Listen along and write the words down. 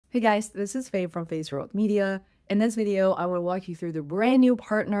Hey guys, this is Faye from Feisworld Media. In this video, I will walk you through the brand new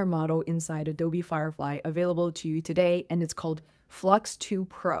partner model inside Adobe Firefly available to you today, and it's called Flux 2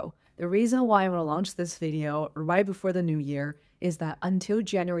 Pro. The reason why I want to launch this video right before the new year is that until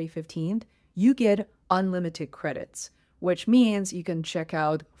January 15th, you get unlimited credits, which means you can check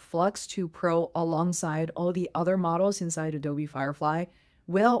out Flux 2 Pro alongside all the other models inside Adobe Firefly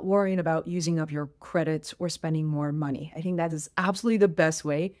without worrying about using up your credits or spending more money. I think that is absolutely the best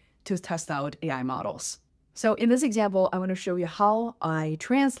way to test out AI models. So in this example, I want to show you how I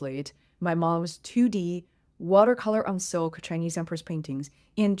translate my mom's 2D watercolor on silk Chinese empress paintings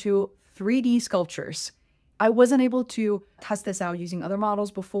into 3D sculptures. I wasn't able to test this out using other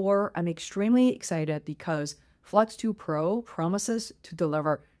models before. I'm extremely excited because Flux 2 Pro promises to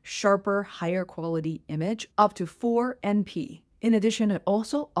deliver sharper, higher quality image up to 4 NP. In addition, it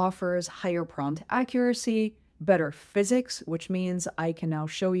also offers higher prompt accuracy, better physics, which means I can now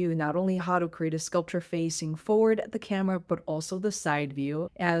show you not only how to create a sculpture facing forward at the camera, but also the side view.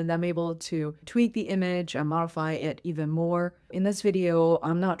 And I'm able to tweak the image and modify it even more. In this video,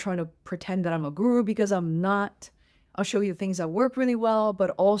 I'm not trying to pretend that I'm a guru because I'm not. I'll show you things that work really well, but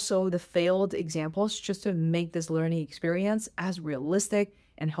also the failed examples just to make this learning experience as realistic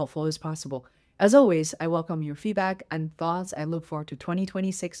and helpful as possible. As always, I welcome your feedback and thoughts. I look forward to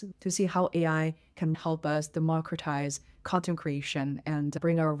 2026 to see how AI can help us democratize content creation and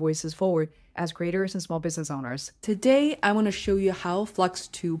bring our voices forward as creators and small business owners. Today, I want to show you how Flux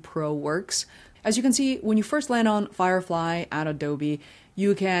 2 Pro works. As you can see, when you first land on Firefly at Adobe,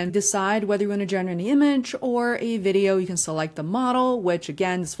 you can decide whether you want to generate an image or a video. You can select the model, which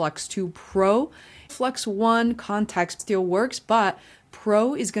again is Flux 2 Pro. Flux 1 context still works, but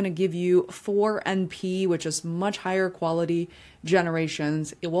Pro is going to give you 4 NP, which is much higher quality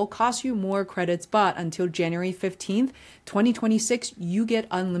generations. It will cost you more credits, but until January 15th, 2026, you get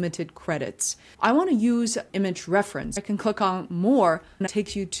unlimited credits. I want to use image reference. I can click on more, and it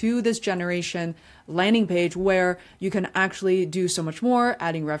takes you to this generation landing page where you can actually do so much more,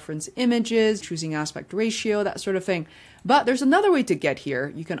 adding reference images, choosing aspect ratio, that sort of thing. But there's another way to get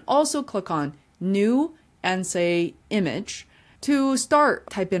here. You can also click on new and say image. To start,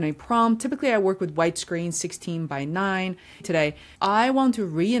 type in a prompt. Typically, I work with white screen 16:9. Today, I want to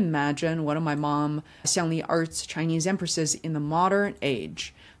reimagine one of my mom Xiangli Arts Chinese empresses in the modern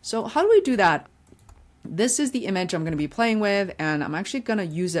age. So how do we do that? This is the image I'm going to be playing with, and I'm actually going to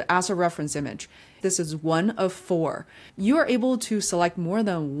use it as a reference image. This is 1 of 4. You are able to select more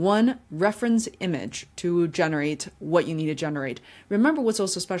than one reference image to generate what you need to generate. Remember, what's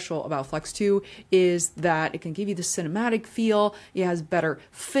also special about Flux 2 is that it can give you the cinematic feel. It has better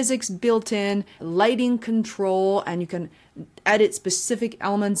physics built in, lighting control, and you can edit specific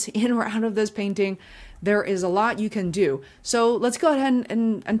elements in or out of this painting. There is a lot you can do. So let's go ahead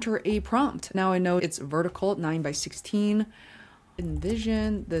and enter a prompt. Now I know it's vertical, 9:16.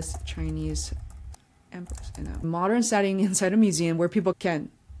 Envision this Chinese empress in a modern setting inside a museum where people can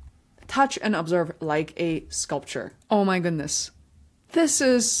touch and observe like a sculpture. Oh my goodness. This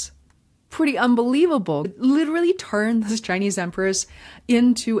is pretty unbelievable. It literally turned this Chinese empress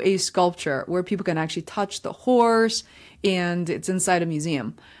into a sculpture where people can actually touch the horse, and it's inside a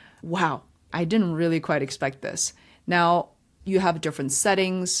museum. Wow. I didn't really quite expect this. Now, you have different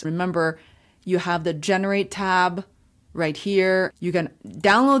settings. Remember, you have the Generate tab right here. You can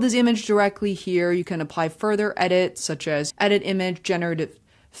download this image directly here. You can apply further edits, such as Edit Image, Generative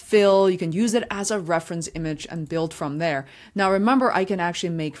Fill. You can use it as a reference image and build from there. Now, remember, I can actually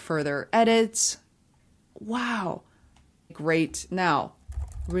make further edits. Wow. Great. Now,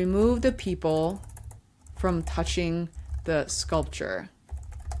 remove the people from touching the sculpture.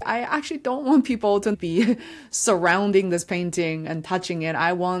 I actually don't want people to be surrounding this painting and touching it.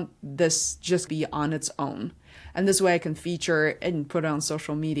 I want this just be on its own. And this way I can feature it and put it on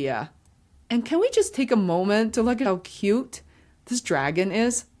social media. And can we just take a moment to look at how cute this dragon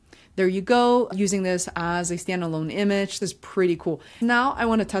is? There you go, using this as a standalone image. This is pretty cool. Now I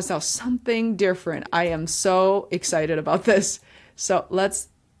want to test out something different. I am so excited about this. So let's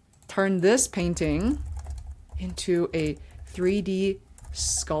turn this painting into a 3D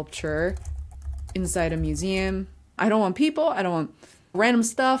sculpture inside a museum. I don't want people, I don't want random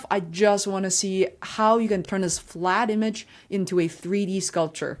stuff. I just want to see how you can turn this flat image into a 3D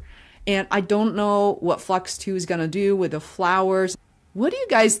sculpture. And I don't know what Flux 2 is going to do with the flowers. What do you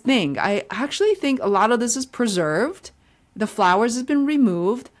guys think? I actually think a lot of this is preserved. The flowers has been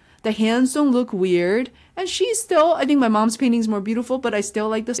removed. The hands don't look weird. And she's still, I think my mom's painting is more beautiful, but I still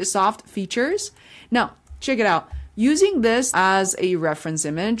like the soft features. Now, check it out. Using this as a reference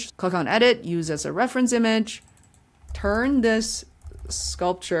image, click on edit, use as a reference image, turn this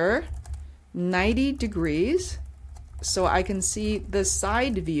sculpture 90 degrees so I can see the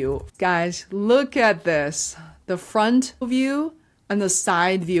side view. Guys, look at this. The front view and the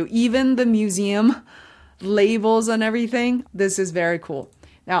side view, even the museum labels and everything. This is very cool.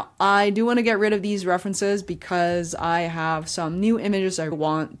 Now, I do want to get rid of these references because I have some new images I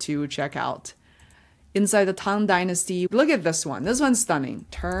want to check out. Inside the Tang Dynasty, look at this one. This one's stunning.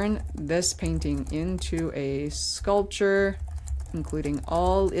 Turn this painting into a sculpture, including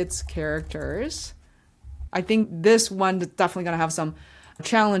all its characters. I think this one is definitely going to have some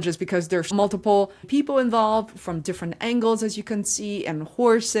challenges because there's multiple people involved from different angles, as you can see, and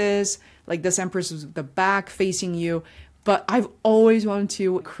horses. Like this empress is the back facing you. But I've always wanted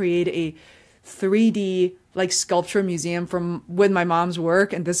to create a 3D like sculpture museum with my mom's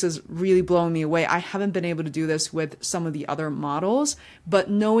work, and this is really blowing me away. I haven't been able to do this with some of the other models, but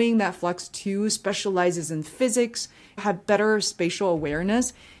knowing that Flux 2 specializes in physics, have better spatial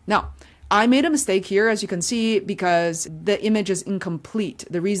awareness. Now, I made a mistake here, as you can see, because the image is incomplete.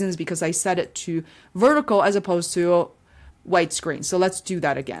 The reason is because I set it to vertical as opposed to widescreen. So let's do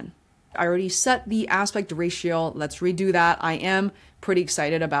that again. I already set the aspect ratio. Let's redo that. I am pretty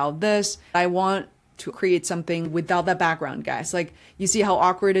excited about this. I want to create something without that background, guys. Like, you see how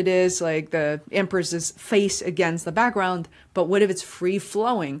awkward it is, like the empress's face against the background, but what if it's free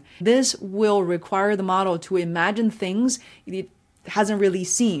flowing? This will require the model to imagine things it hasn't really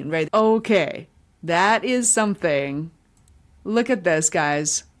seen, right? Okay, that is something. Look at this,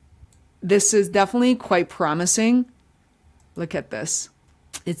 guys. This is definitely quite promising. Look at this.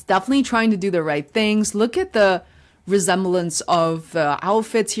 It's definitely trying to do the right things. Look at the resemblance of the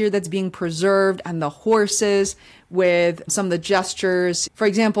outfits here that's being preserved and the horses with some of the gestures. For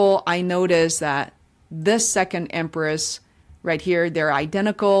example, I noticed that this second empress right here, they're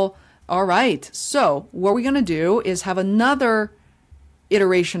identical. All right, so what we're gonna do is have another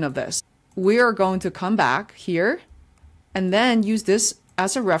iteration of this. We are going to come back here and then use this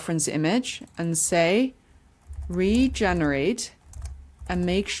as a reference image and say regenerate and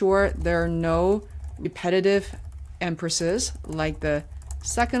make sure there are no repetitive empresses like the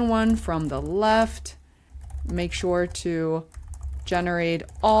second one from the left. Make sure to generate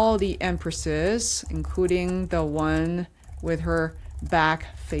all the empresses, including the one with her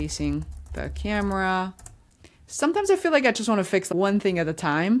back facing the camera. Sometimes I feel like I just want to fix one thing at a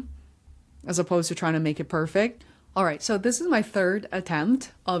time as opposed to trying to make it perfect. All right, so this is my third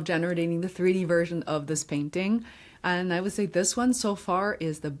attempt of generating the 3D version of this painting. And I would say this one so far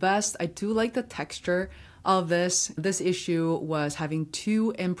is the best. I do like the texture of this. This issue was having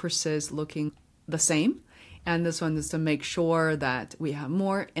two empresses looking the same. And this one is to make sure that we have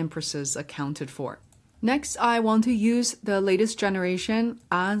more empresses accounted for. Next, I want to use the latest generation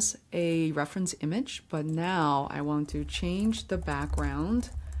as a reference image, but now I want to change the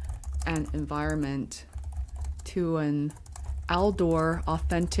background and environment to an outdoor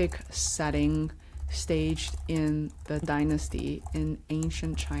authentic setting staged in the dynasty in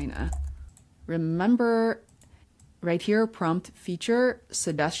ancient China. Remember right here, prompt feature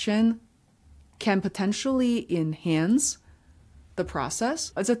suggestion can potentially enhance the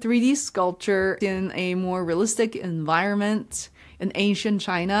process. It's a 3D sculpture in a more realistic environment in ancient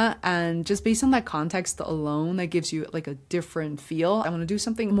China, and just based on that context alone, that gives you like a different feel. I want to do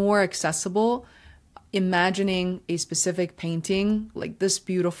something more accessible, imagining a specific painting like this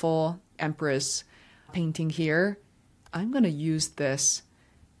beautiful empress painting here. I'm going to use this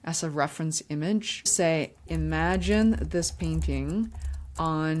as a reference image. Say, imagine this painting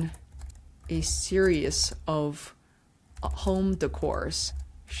on a series of home decors.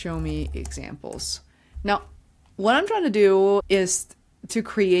 Show me examples. Now, what I'm trying to do is to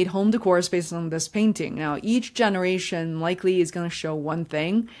create home decors based on this painting. Now, each generation likely is going to show one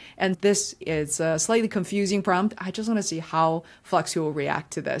thing, and this is a slightly confusing prompt. I just want to see how Flux will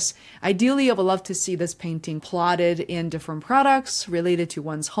react to this. Ideally, I would love to see this painting plotted in different products related to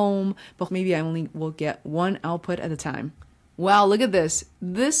one's home, but maybe I only will get one output at a time. Wow, look at this.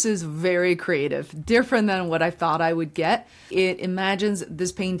 This is very creative, different than what I thought I would get. It imagines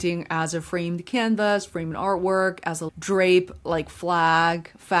this painting as a framed canvas, framed artwork, as a drape, like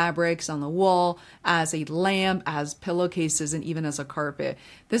flag, fabrics on the wall, as a lamp, as pillowcases, and even as a carpet.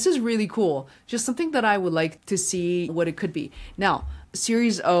 This is really cool. Just something that I would like to see what it could be. Now, a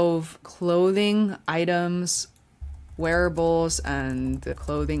series of clothing items, wearables, and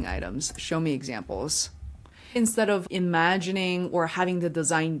clothing items. Show me examples. Instead of imagining or having to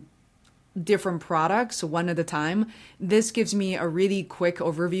design different products one at a time, this gives me a really quick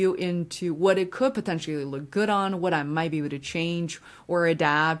overview into what it could potentially look good on, what I might be able to change or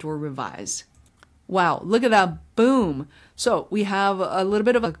adapt or revise. Wow, look at that, boom. So we have a little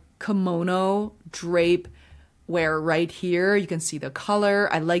bit of a kimono drape where right here you can see the color.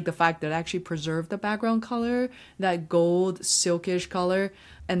 I like the fact that it actually preserved the background color, that gold silkish color.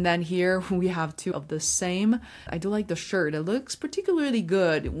 And then here we have two of the same. I do like the shirt. It looks particularly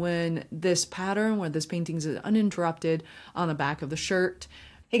good when this pattern, where this painting is uninterrupted on the back of the shirt.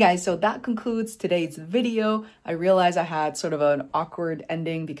 Hey guys, so that concludes today's video. I realized I had sort of an awkward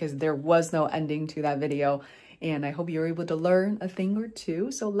ending because there was no ending to that video, and I hope you're able to learn a thing or two.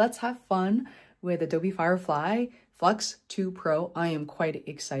 So let's have fun with Adobe Firefly Flux 2 Pro. I am quite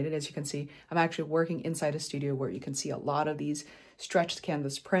excited. As you can see, I'm actually working inside a studio where you can see a lot of these stretched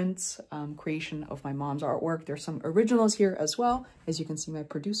canvas prints, creation of my mom's artwork. There's some originals here as well. As you can see, my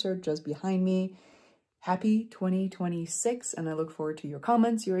producer just behind me. Happy 2026, and I look forward to your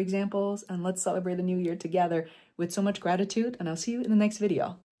comments, your examples, and let's celebrate the new year together with so much gratitude, and I'll see you in the next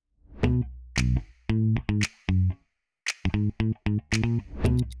video.